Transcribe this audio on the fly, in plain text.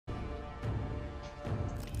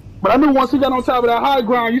But I knew once he got on top of that high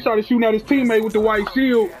ground, you started shooting at his teammate with the white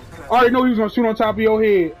shield. I already knew he was gonna shoot on top of your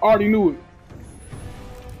head. I already knew it.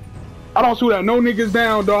 I don't shoot at no niggas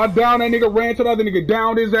down, dog. I downed that nigga, ran to the other nigga,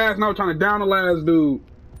 downed his ass, and I was trying to down the last dude.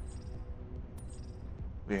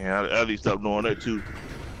 Man, I at least stopped doing that too.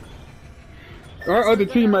 Our other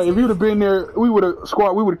teammate, if he would have been there, we would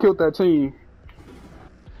have killed that team.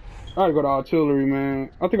 I gotta go to artillery,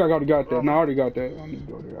 man. I think I already got that. No, I already got that. I need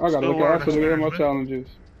to go there. I gotta look at artillery and my challenges.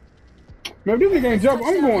 Man, if this nigga ain't jumping,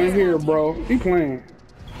 I'm going here, bro. He playing.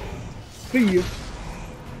 See you.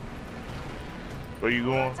 Where you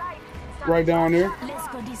going? Right down there. Let's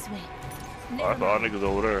go this way. Oh, I thought niggas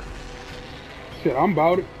over there. Shit, I'm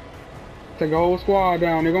about it. Take a whole squad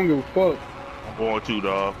down. They gonna give a fuck. I'm going too,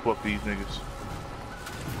 dog. Fuck these niggas.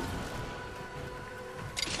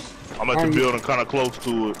 I'm at the building kind of close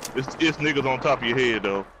to it. It's niggas on top of your head,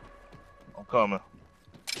 though. I'm coming.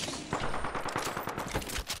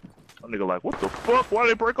 That nigga like, what the fuck? Why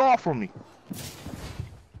they break off from me?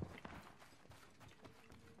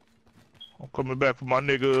 I'm coming back for my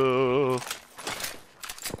nigga.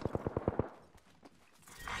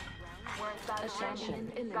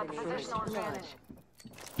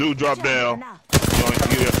 Dude, drop down.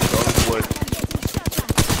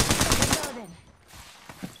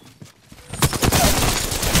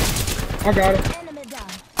 I got it.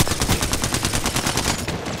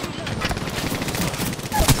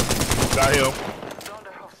 Got him.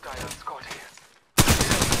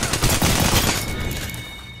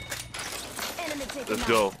 Let's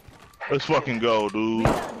go. Let's fucking go, dude.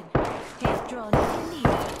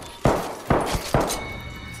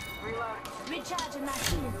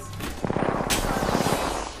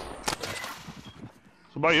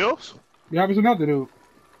 Somebody else? Yeah, there's another dude.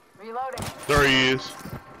 There he is.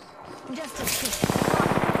 He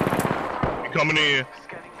coming in.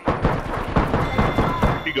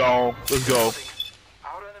 He gone. Let's go.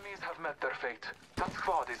 Our enemies have met their fate. That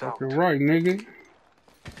squad is out. You're right, nigga.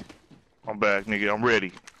 I'm back, nigga. I'm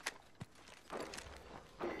ready.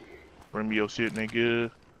 Bring me your shit,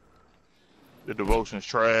 nigga. The devotion's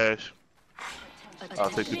trash. I'll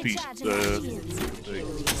take the piece.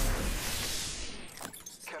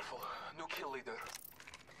 Careful, new kill leader.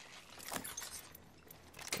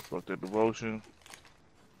 Fuck that devotion.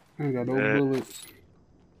 I ain't got no bullets.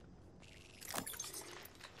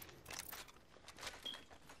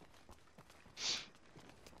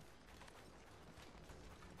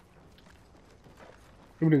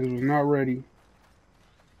 Them niggas was not ready.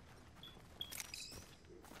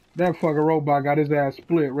 That fucking robot got his ass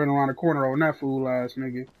split, ran around the corner on that fool ass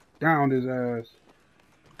nigga. Downed his ass.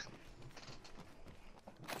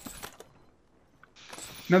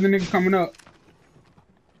 Another nigga coming up.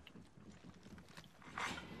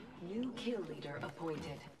 New kill leader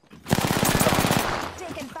appointed.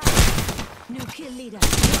 Taken fire. New kill leader.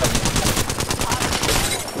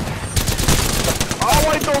 Oh,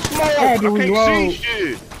 wait, don't smoke! I can't see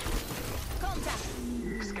shit!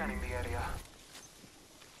 Scanning the area.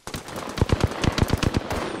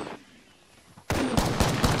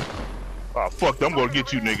 Oh, fuck, I'm gonna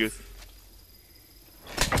get you, nigga.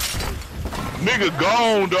 Nigga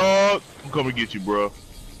gone, dog. I'm coming to get you, bro.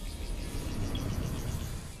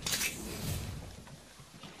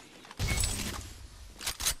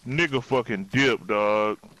 Nigga fucking dip,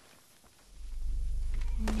 dog.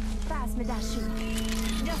 Pass me that shoe.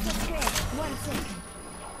 Just a square. 1 second.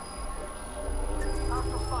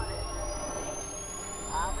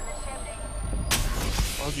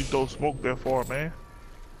 Why'd you throw smoke that far, man?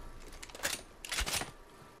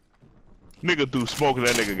 Nigga threw smoke and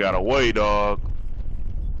that nigga got away, dog.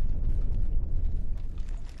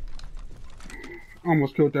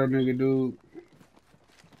 Almost killed that nigga, dude.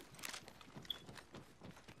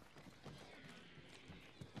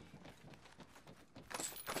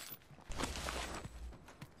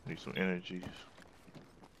 Need some energies.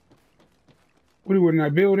 What, he was in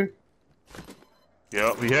that building?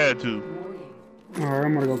 Yep, we had to. Alright,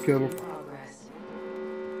 I'm gonna go kill him.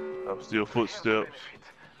 I'm still footsteps.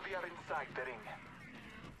 We are inside the ring.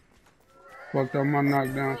 Fucked up my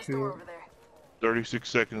knockdown shield. 36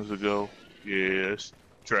 seconds ago. Yeah, this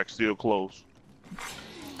track's still close.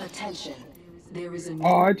 Attention. There is a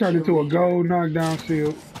Oh, I turned into a gold knockdown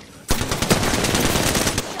shield.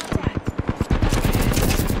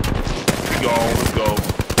 Let's go.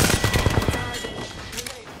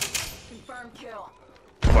 confirmed kill.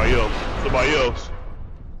 Somebody else.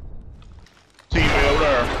 Teammate over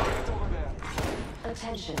there.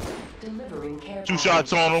 Attention. Delivering care. 2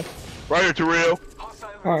 shots on him. Right here, Terrell.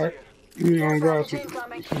 Alright. You gonna grab some shit.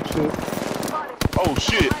 Oh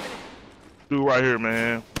shit. Dude right here,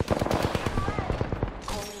 man.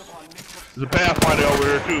 There's a Pathfinder over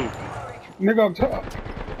there too. Nigga up top.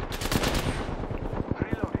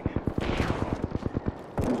 Reloading.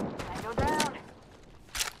 Tango down.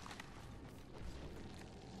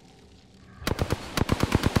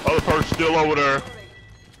 Other person still over there.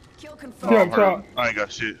 Kill Yeah, confirmed. up top. I ain't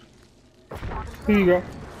got shit. Here you go.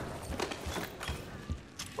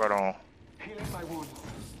 Right on. Healing my wounds.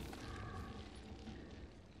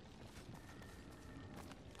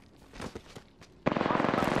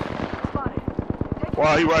 Spotted. Take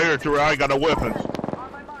Wow, he right here, Terrell. I ain't got no weapons.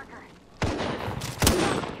 on my marker.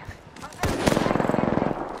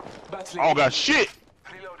 Battling. I don't got shit.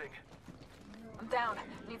 Reloading. I'm down.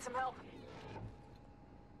 Need some help.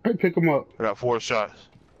 Hey, pick him up. I got 4 shots.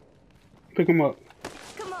 Pick him up.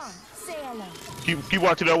 Come on. Say hello. Keep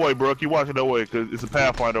watching that way, bro. Keep watching that way, cause it's a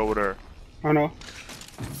Pathfinder over there. I know.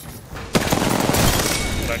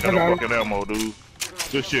 I ain't got I no got fucking ammo, dude.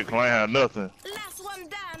 This shit, cause I ain't have nothing. Last one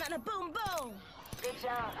down and a boom boom. Good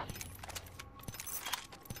job.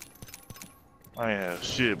 I ain't have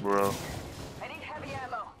shit, bro. I need heavy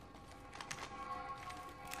ammo.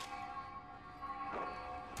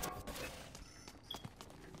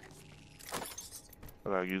 I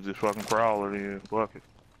gotta use this fucking prowler then. Fuck it.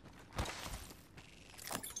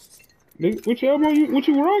 Nigga, what your ammo? What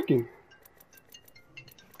you rocking?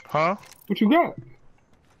 Huh? What you got?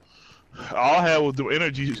 All I had was the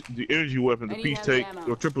energy weapon, the I need piece heavy take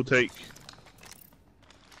ammo. or triple take.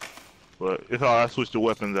 But it's all I switched the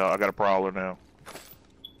weapons out. I got a prowler now.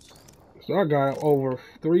 So I got over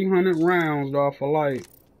 300 rounds off for light.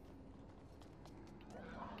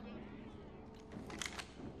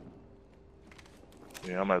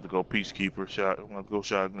 Yeah, I'm gonna have to go peacekeeper shot. I'm gonna have to go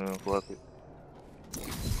shotgun. Fuck it.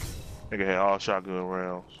 Nigga had all shotgun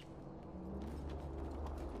rounds.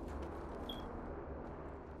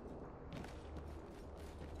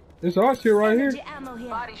 It's our shit right here. Energy ammo here.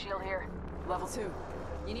 Body shield here. Level 2.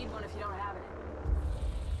 You need one if you don't have it.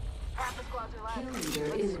 Half the squads are Kill left. leader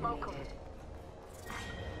Let's smoke 'em. eliminated.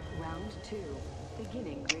 Round 2.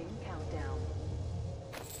 Beginning ring countdown.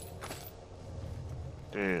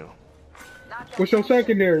 Damn. Knock that What's your down.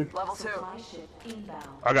 secondary? Level 2. Supply ship inbound.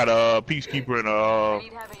 I got a peacekeeper and I a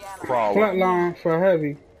need heavy ammo. prowler. Flatline for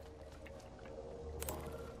heavy.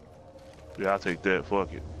 Yeah, I'll take that.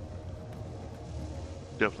 Fuck it.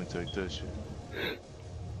 Definitely take that shit.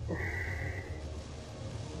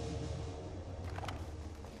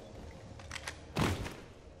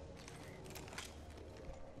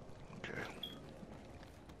 Okay.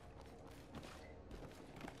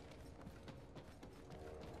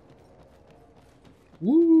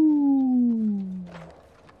 Woo!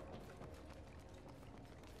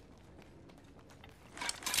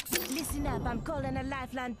 Listen up. I'm calling a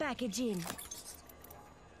lifeline package in.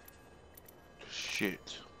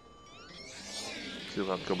 Shit. See if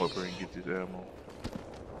I can come up here and get this ammo.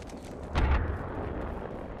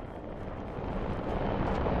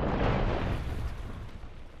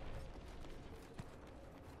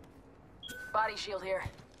 Body shield here.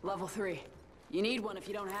 Level 3. You need one if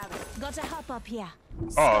you don't have it. Gotta hop up here. Oh,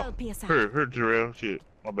 Skull piercer. here, Jarrell. Shit.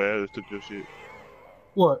 My bad. I just took your shit.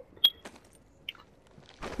 What?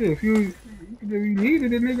 Yeah, if you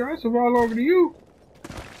needed it, nigga, I survived over to you.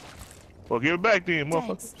 Well, give it back then, motherfucker.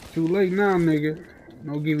 Thanks. Too late now, nigga.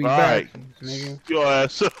 No give me Alright. backsies, nigga. Your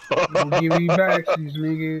ass up. No give me backsies,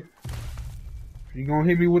 nigga. If you gonna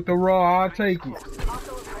hit me with the raw, I'll take it.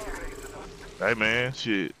 Hey, man.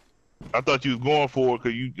 Shit. I thought you was going for it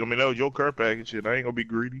because I mean, that was your care package. Shit. I ain't gonna be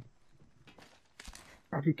greedy.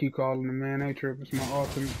 I can keep calling the man. Ain't trip. It's my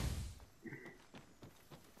ultimate.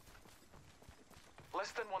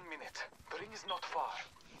 Less than 1 minute. The ring is not far.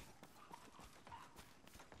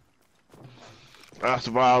 I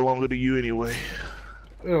survived longer than you anyway.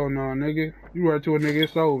 Hell no, nigga. You right to a nigga,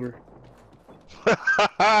 it's over.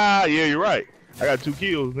 Yeah, you're right. I got 2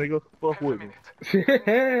 kills, nigga. Fuck Half a with me.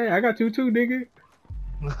 minute. I got two too, nigga.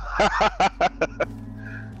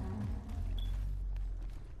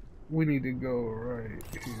 We need to go right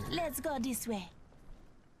here. Let's go this way.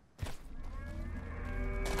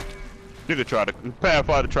 Nigga tried to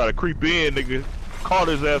Pathfinder try to creep in, nigga. Caught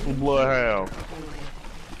his ass with bloodhound.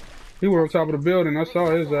 He was on top of the building. I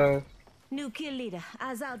saw his ass. New kill leader.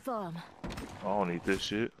 Eyes out for him. I don't need this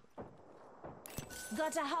shit.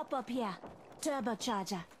 Gotta hop up here.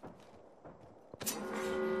 Turbocharger.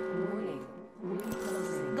 Warning. Ring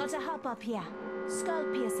closing. Gotta hop up here. Skull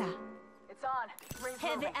piercer. It's on. Ring's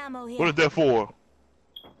Heavy moving. ammo here. What is that for?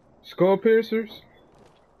 Skull piercers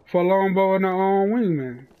for longbow and the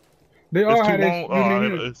wingman. They all It's had too this.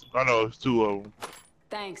 long. I know it's 2 of them.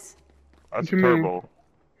 Thanks. That's What you mean? turbo.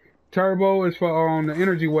 Turbo is for the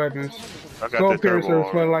energy weapons. I got Skull that piercer turbo.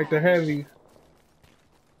 is for like the heavy.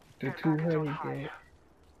 They're too heavy, bro.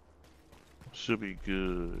 Should be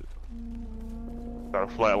good. Got a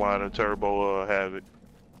flatline and turbo Havoc.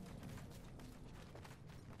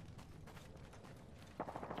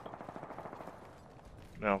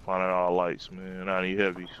 Now I'm finding all lights, man. I need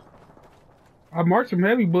heavies. I marked some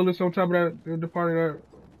heavy bullets on top of that, the part of that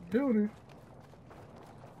building.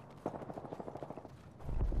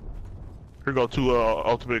 Here go two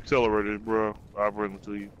ultimate accelerators, bro. I'll bring them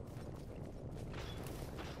to you.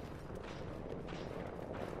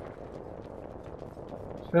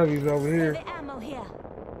 Heavy's over here. Heavy ammo here.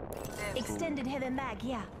 Extended heavy mag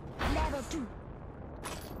here. Level 2.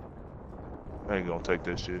 I ain't gonna take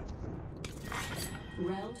that shit.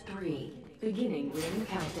 Round 3. Beginning ring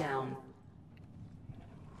countdown.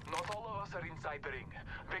 Not all of us are inside the ring.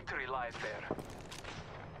 Victory lies there.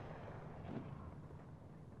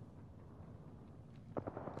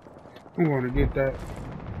 I'm gonna get that.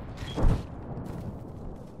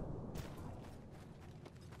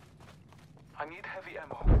 I need heavy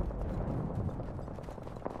ammo.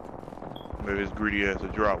 Maybe this greedy ass to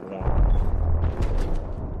drop one.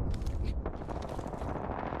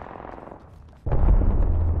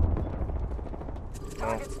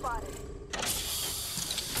 Target spotted.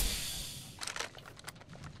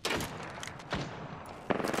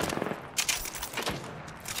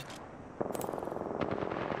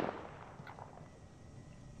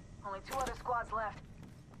 Only 2 other squads left.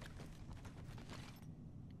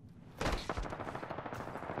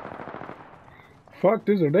 Fuck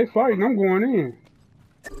this, if they fighting, I'm going in.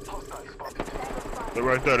 Hostile spotted. They're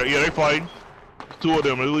right there. Yeah, they fighting. 2 of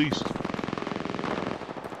them at least.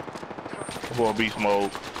 I'm going beast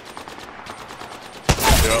mode.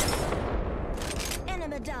 Yep.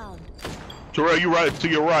 Enemy down. Terrell, you right to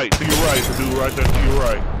your right. To your right. The dude right there to your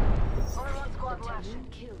right. Only 1 squad left.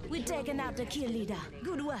 We're taking out the kill leader.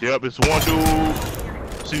 Good work. Yep, it's one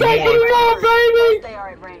dude. See Take one. him out, baby! They are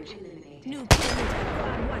at range. New kill leader. Go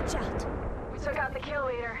on, watch out. We took out the kill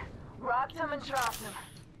leader. Rocked him and dropped him.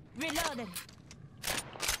 Reloading.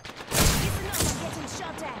 Listen up, I'm getting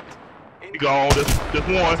shot at. He gone. Just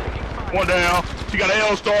one. One down. She got an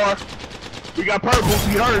L-star. We got purple.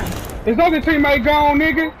 She hurt. His other teammate gone,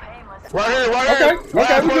 nigga. Painless. Right here. Right Okay, here. okay,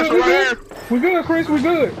 Last we person good, we right good. here. We good, Chris, we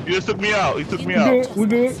good. You just took me out. He took me We out. good, we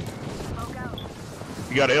good. Smoke out.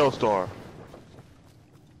 You got an L-star.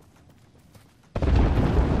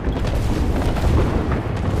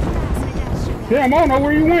 Damn, I don't know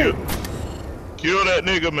where he went. Kill that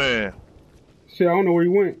nigga, man. Shit, I don't know where he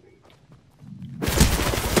went.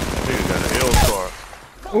 Nigga got an L-star.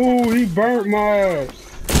 Ooh, he burnt my ass.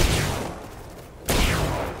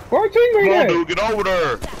 Where our Come teammate on, at? dude. Get over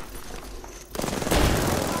there.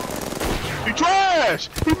 He trash.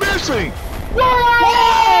 He missing. Whoa!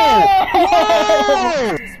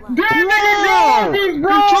 Whoa! That nigga garbage,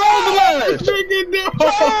 bro! He Nigga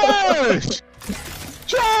trash.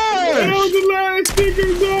 That was Trash. the last nigga,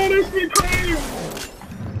 dog. That shit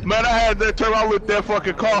crazy. Man, I had that turn. I lit that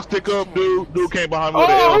fucking car stick up, dude. Dude came behind me with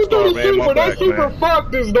Oh, an who L-star, do the man. super? My That back, super man.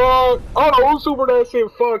 fucked this, dog. I don't know who super that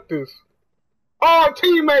shit fucked this. Our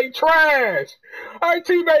teammate trash. Our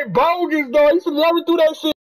teammate bogus, dog. He should never do that shit.